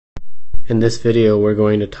In this video we're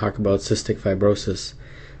going to talk about cystic fibrosis.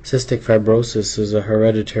 Cystic fibrosis is a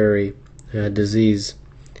hereditary disease,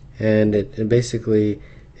 and it basically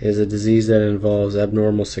is a disease that involves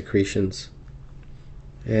abnormal secretions.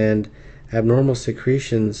 And abnormal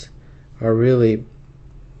secretions are really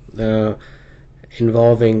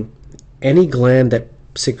involving any gland that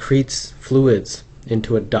secretes fluids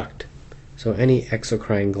into a duct. So any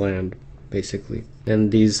exocrine gland, basically.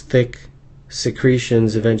 And these thick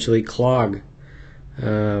secretions eventually clog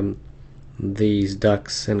these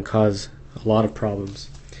ducts and cause a lot of problems.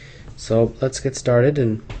 So let's get started,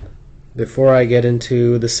 and before I get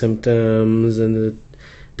into the symptoms and the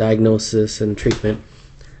diagnosis and treatment,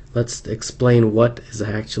 let's explain what is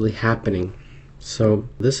actually happening. So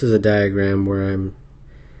this is a diagram where I'm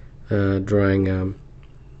drawing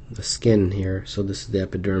the skin here. So this is the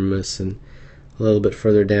epidermis, and a little bit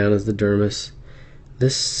further down is the dermis.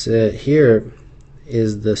 This here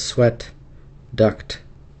is the sweat duct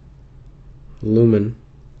lumen,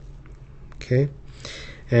 okay,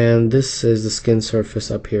 and this is the skin surface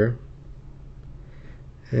up here.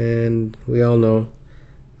 And we all know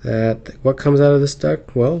that what comes out of this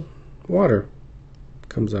duct? Well, water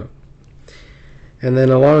comes out. And then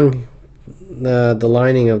along the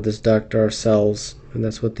lining of this duct are cells, and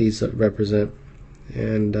that's what these represent.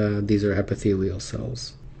 And these are epithelial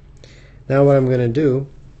cells. Now what I'm going to do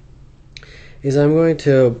is I'm going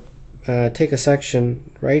to take a section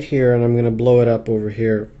right here, and I'm going to blow it up over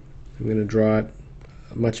here. I'm going to draw it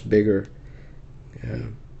much bigger.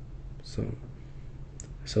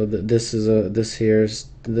 This here is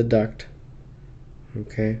the duct,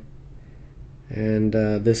 okay, and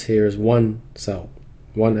this here is one cell,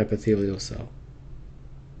 one epithelial cell.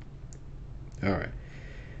 All right.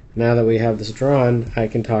 Now that we have this drawn, I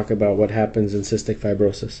can talk about what happens in cystic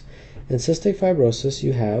fibrosis. In cystic fibrosis,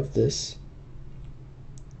 you have this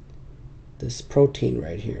protein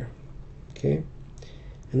right here, okay?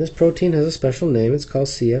 And this protein has a special name. It's called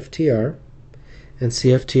CFTR, and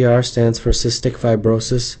CFTR stands for Cystic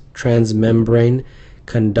Fibrosis Transmembrane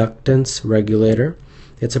Conductance Regulator.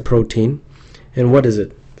 It's a protein. And what is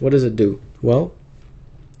it? What does it do? Well,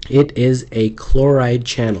 it is a chloride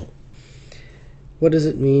channel. What does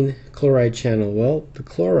it mean, chloride channel? Well, the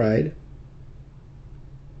chloride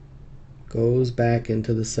goes back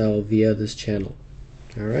into the cell via this channel.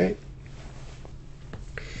 All right?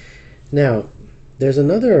 Now, there's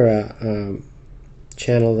another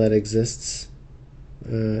channel that exists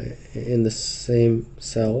in the same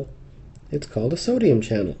cell. It's called a sodium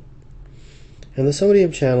channel. And the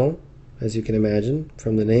sodium channel, as you can imagine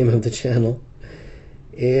from the name of the channel,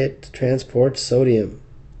 it transports sodium.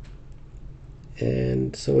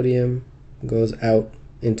 And sodium goes out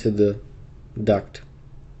into the duct.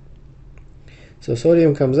 So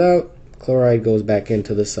sodium comes out, chloride goes back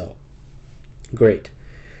into the cell. Great.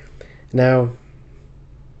 Now,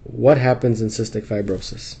 what happens in cystic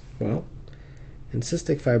fibrosis? Well, in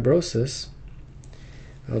cystic fibrosis,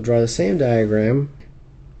 I'll draw the same diagram.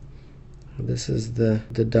 This is the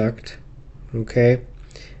duct, okay?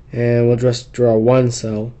 And we'll just draw one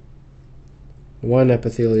cell, one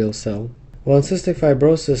epithelial cell. Well, in cystic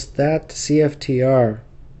fibrosis, that CFTR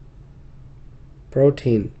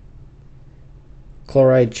protein,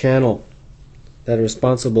 chloride channel that is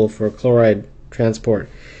responsible for chloride transport,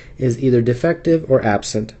 is either defective or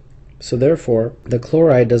absent. So therefore, the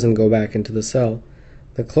chloride doesn't go back into the cell.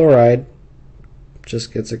 The chloride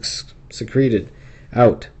just gets secreted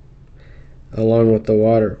out along with the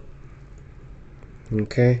water.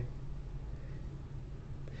 Okay?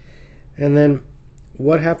 And then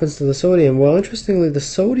what happens to the sodium? Well, interestingly, the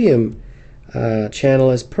sodium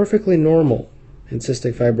channel is perfectly normal in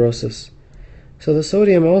cystic fibrosis. So the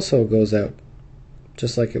sodium also goes out,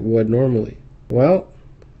 just like it would normally. Well,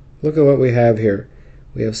 look at what we have here.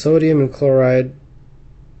 We have sodium and chloride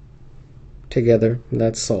together, and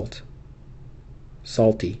that's salt.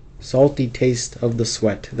 Salty. Salty taste of the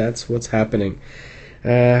sweat. That's what's happening.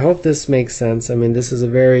 I hope this makes sense. I mean, this is a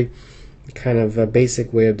very kind of a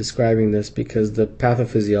basic way of describing this, because the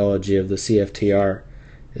pathophysiology of the CFTR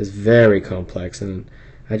is very complex, and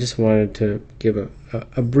I just wanted to give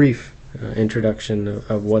a brief introduction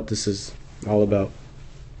of what this is all about.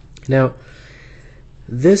 Now,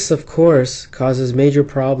 this of course causes major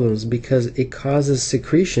problems because it causes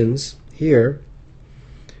secretions here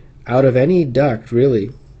out of any duct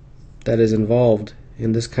really that is involved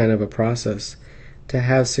in this kind of a process to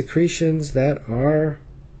have secretions that are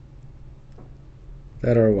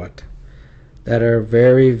what? That are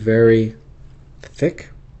very, very thick,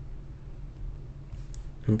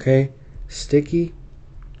 okay, sticky,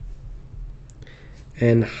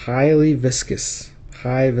 and highly viscous.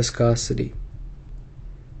 high viscosity.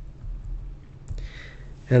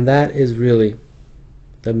 And that is really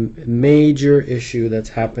the major issue that's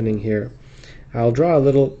happening here. I'll draw a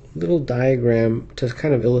little diagram to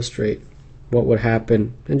kind of illustrate what would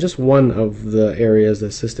happen in just one of the areas that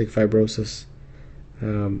cystic fibrosis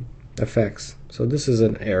affects. So this is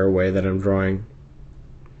an airway that I'm drawing.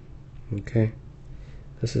 Okay,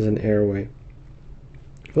 this is an airway.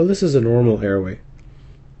 Well, this is a normal airway.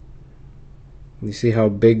 You see how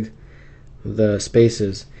big the space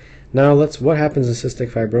is. Now what happens in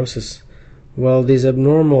cystic fibrosis? Well, these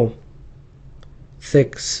abnormal,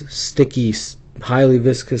 thick, sticky, highly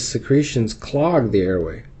viscous secretions clog the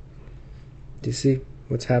airway. Do you see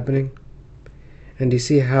what's happening? And do you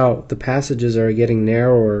see how the passages are getting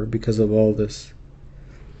narrower because of all this?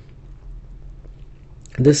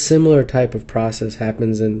 This similar type of process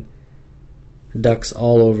happens in ducts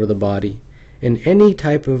all over the body, in any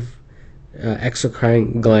type of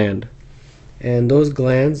exocrine gland. And those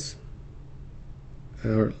glands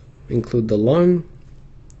include the lung,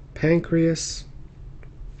 pancreas,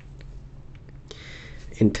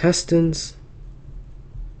 intestines,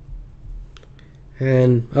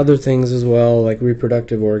 and other things as well, like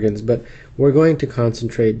reproductive organs. But we're going to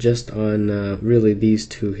concentrate just on really these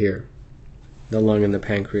two here, the lung and the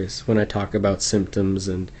pancreas, when I talk about symptoms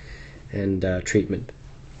and treatment.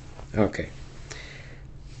 Okay,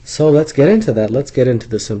 so let's get into that. Let's get into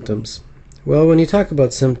the symptoms. Well, when you talk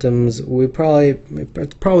about symptoms,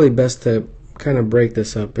 it's probably best to kind of break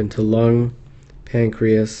this up into lung,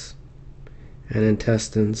 pancreas, and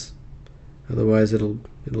intestines. Otherwise, it'll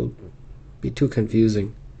be too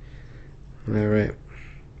confusing. All right.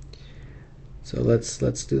 So let's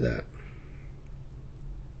do that.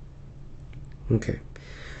 Okay.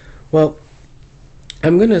 Well,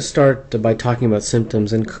 I'm going to start by talking about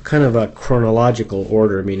symptoms in kind of a chronological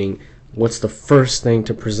order, meaning what's the first thing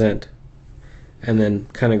to present, and then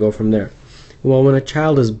kind of go from there. Well, when a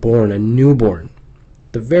child is born, a newborn,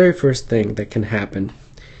 the very first thing that can happen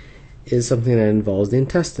is something that involves the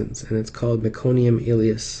intestines, and it's called meconium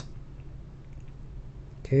ileus.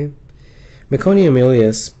 Okay? Meconium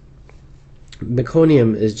ileus,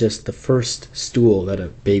 meconium is just the first stool that a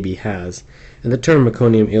baby has. And the term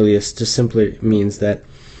meconium ileus just simply means that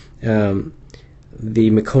the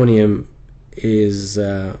meconium is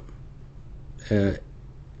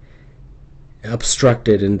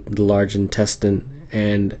obstructed in the large intestine,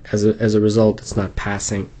 and as a result, it's not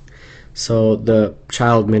passing. So the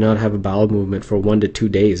child may not have a bowel movement for 1 to 2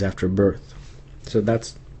 days after birth. So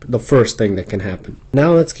that's the first thing that can happen.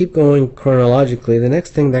 Now let's keep going chronologically. The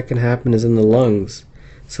next thing that can happen is in the lungs,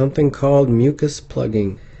 something called mucus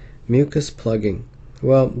plugging. Mucus plugging.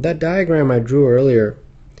 Well, that diagram I drew earlier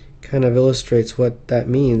kind of illustrates what that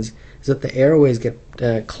means, is that the airways get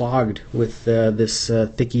clogged with this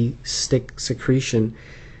thicky stick secretion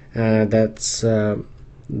that's the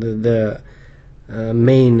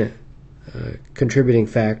main contributing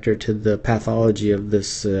factor to the pathology of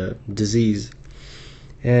this disease.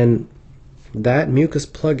 And that mucus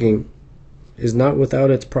plugging is not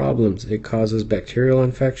without its problems. It causes bacterial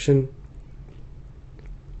infection,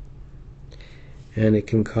 and it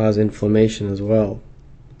can cause inflammation as well.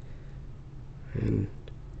 And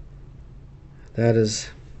that is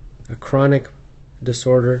a chronic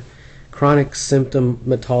disorder, chronic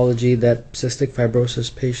symptomatology that cystic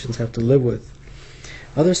fibrosis patients have to live with.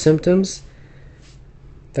 Other symptoms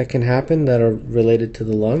that can happen that are related to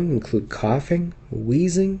the lung include coughing,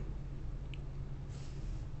 wheezing,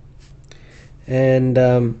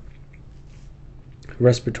 and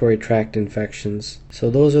respiratory tract infections. So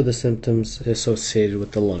those are the symptoms associated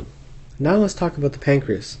with the lung. Now let's talk about the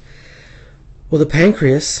pancreas. Well, the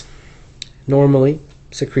pancreas normally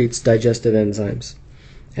secretes digestive enzymes,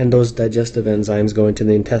 and those digestive enzymes go into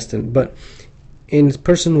the intestine. But in a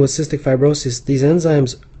person with cystic fibrosis, these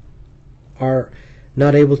enzymes are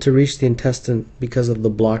not able to reach the intestine because of the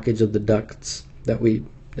blockage of the ducts that we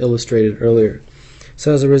illustrated earlier.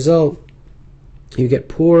 So as a result, you get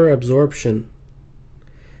poor absorption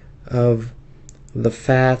of the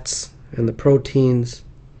fats and the proteins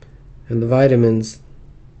and the vitamins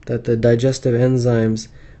that the digestive enzymes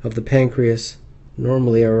of the pancreas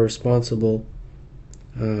normally are responsible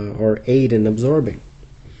or aid in absorbing.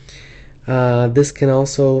 This can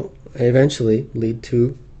also eventually lead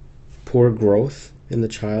to poor growth in the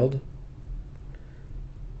child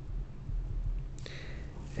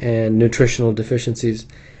and nutritional deficiencies.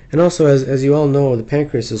 And also, as you all know, the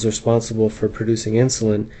pancreas is responsible for producing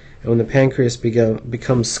insulin, and when the pancreas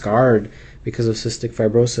becomes scarred because of cystic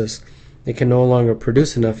fibrosis, it can no longer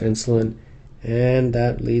produce enough insulin, and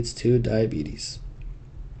that leads to diabetes.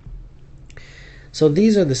 So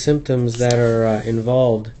these are the symptoms that are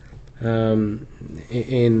involved in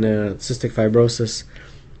cystic fibrosis.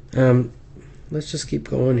 Let's just keep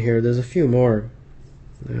going here. There's a few more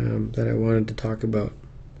that I wanted to talk about.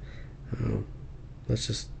 Let's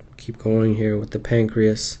just keep going here with the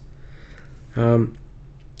pancreas. The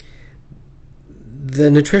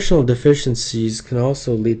nutritional deficiencies can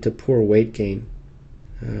also lead to poor weight gain.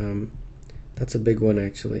 That's a big one,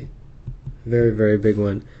 actually. Very, very big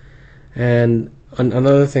one. And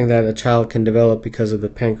another thing that a child can develop because of the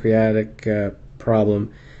pancreatic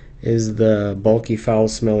problem is the bulky,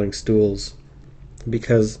 foul-smelling stools,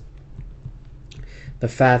 because the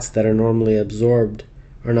fats that are normally absorbed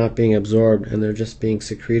are not being absorbed, and they're just being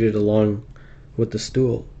secreted along with the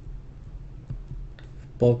stool.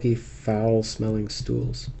 Bulky, foul-smelling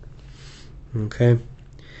stools. Okay.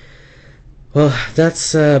 Well,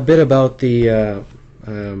 that's a bit about the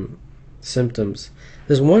symptoms.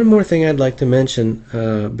 There's one more thing I'd like to mention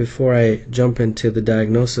before I jump into the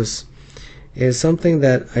diagnosis, is something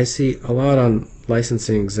that I see a lot on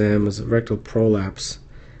licensing exams: rectal prolapse.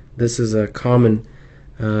 This is a common,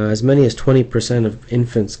 as many as 20% of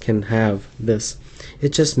infants can have this. It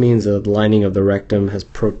just means the lining of the rectum has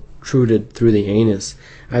protruded through the anus.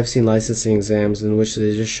 I've seen licensing exams in which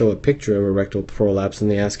they just show a picture of a rectal prolapse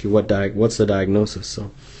and they ask you what's the diagnosis.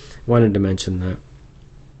 So wanted to mention that.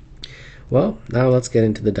 Well, now let's get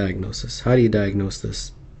into the diagnosis. How do you diagnose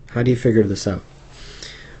this? How do you figure this out?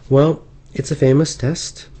 Well, it's a famous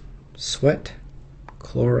test, sweat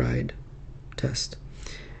chloride test.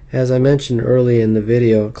 As I mentioned early in the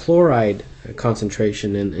video, chloride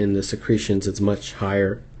concentration in the secretions is much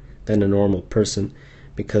higher than a normal person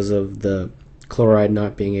because of the chloride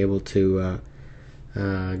not being able to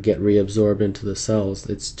get reabsorbed into the cells.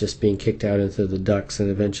 It's just being kicked out into the ducts and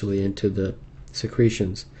eventually into the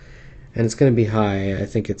secretions. And it's going to be high. I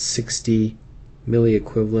think it's 60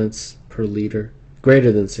 milliequivalents per liter.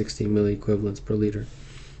 Greater than 60 milliequivalents per liter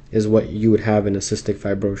is what you would have in a cystic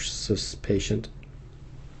fibrosis patient.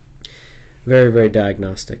 Very, very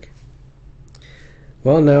diagnostic.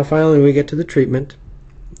 Well, now finally we get to the treatment.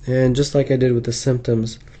 And just like I did with the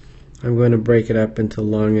symptoms, I'm going to break it up into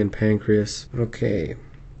lung and pancreas. Okay.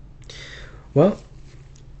 Well,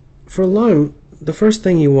 for lung, the first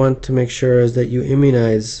thing you want to make sure is that you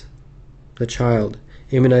immunize the child.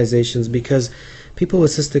 Immunizations, because people with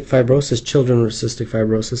cystic fibrosis, children with cystic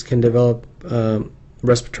fibrosis, can develop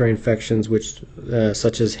respiratory infections,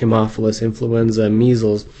 such as Haemophilus, influenza,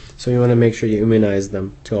 measles. So you want to make sure you immunize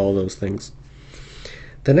them to all those things.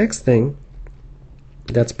 The next thing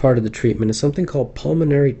that's part of the treatment is something called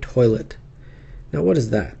pulmonary toilet. Now, what is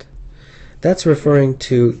that? That's referring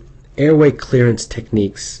to airway clearance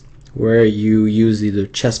techniques, where you use either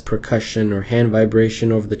chest percussion or hand vibration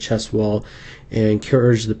over the chest wall and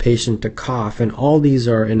encourage the patient to cough. And all these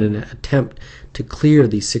are in an attempt to clear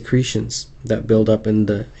these secretions that build up in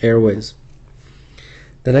the airways.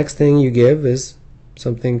 The next thing you give is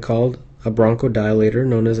something called a bronchodilator,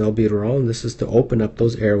 known as albuterol, and this is to open up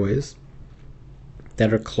those airways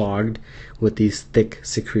that are clogged with these thick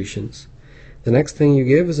secretions. The next thing you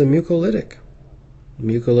give is a mucolytic.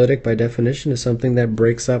 Mucolytic, by definition, is something that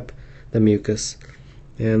breaks up the mucus.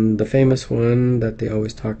 And the famous one that they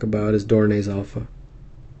always talk about is Dornase alpha.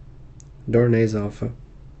 Dornase alpha.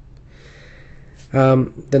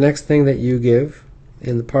 The next thing that you give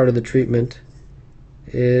in the part of the treatment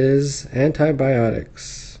is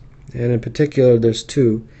antibiotics. And in particular, there's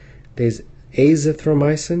two. There's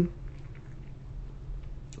azithromycin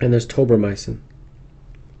and there's tobramycin.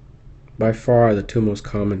 By far the two most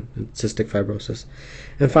common in cystic fibrosis.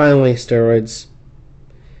 And finally, steroids.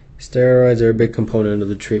 Steroids are a big component of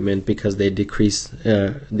the treatment because they decrease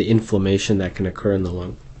the inflammation that can occur in the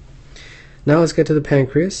lung. Now let's get to the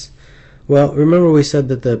pancreas. Well, remember we said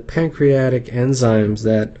that the pancreatic enzymes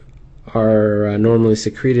that are normally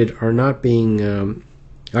secreted are not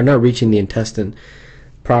reaching the intestine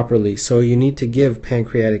properly. So you need to give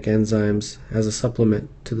pancreatic enzymes as a supplement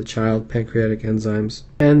to the child, pancreatic enzymes,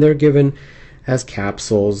 and they're given as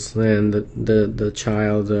capsules, and the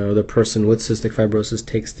child or the person with cystic fibrosis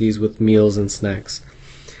takes these with meals and snacks.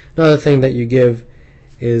 Another thing that you give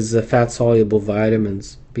is fat-soluble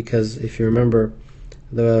vitamins, because if you remember,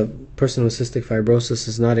 the person with cystic fibrosis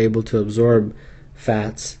is not able to absorb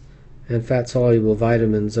fats, and fat-soluble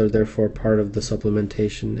vitamins are therefore part of the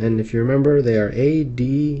supplementation. And if you remember, they are A,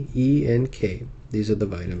 D, E, and K. These are the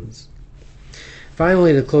vitamins.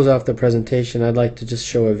 Finally, to close off the presentation, I'd like to just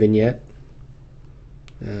show a vignette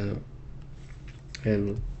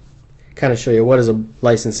and kind of show you what does a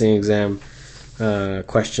licensing exam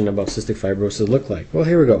question about cystic fibrosis look like. Well,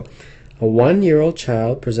 here we go. A 1-year-old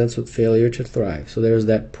child presents with failure to thrive. So there's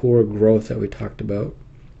that poor growth that we talked about.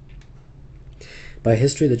 By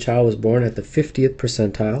history, the child was born at the 50th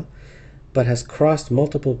percentile, but has crossed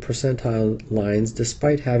multiple percentile lines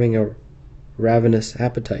despite having a ravenous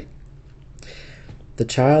appetite. The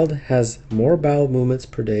child has more bowel movements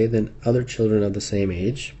per day than other children of the same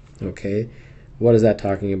age. Okay, what is that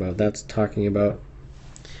talking about? That's talking about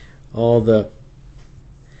all the...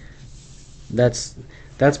 That's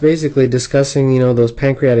basically discussing, those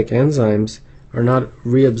pancreatic enzymes are not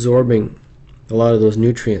reabsorbing a lot of those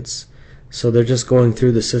nutrients. So they're just going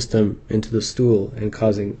through the system into the stool and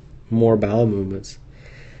causing more bowel movements.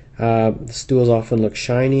 The stools often look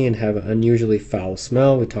shiny and have an unusually foul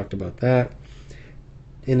smell. We talked about that.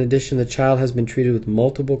 In addition, the child has been treated with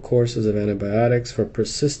multiple courses of antibiotics for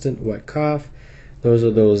persistent wet cough. Those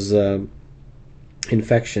are those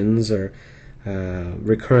infections or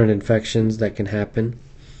recurrent infections that can happen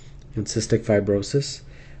in cystic fibrosis.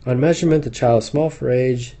 On measurement, the child is small for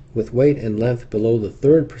age, with weight and length below the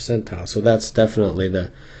 3rd percentile. So that's definitely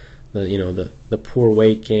the poor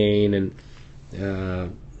weight gain and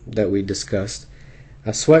that we discussed.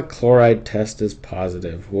 A sweat chloride test is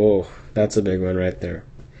positive. Whoa, that's a big one right there.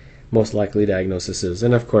 Most likely diagnosis is,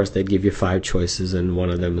 and of course they'd give you 5 choices, and one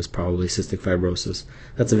of them is probably cystic fibrosis.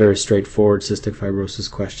 That's a very straightforward cystic fibrosis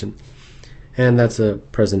question, and that's a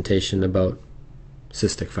presentation about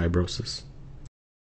cystic fibrosis.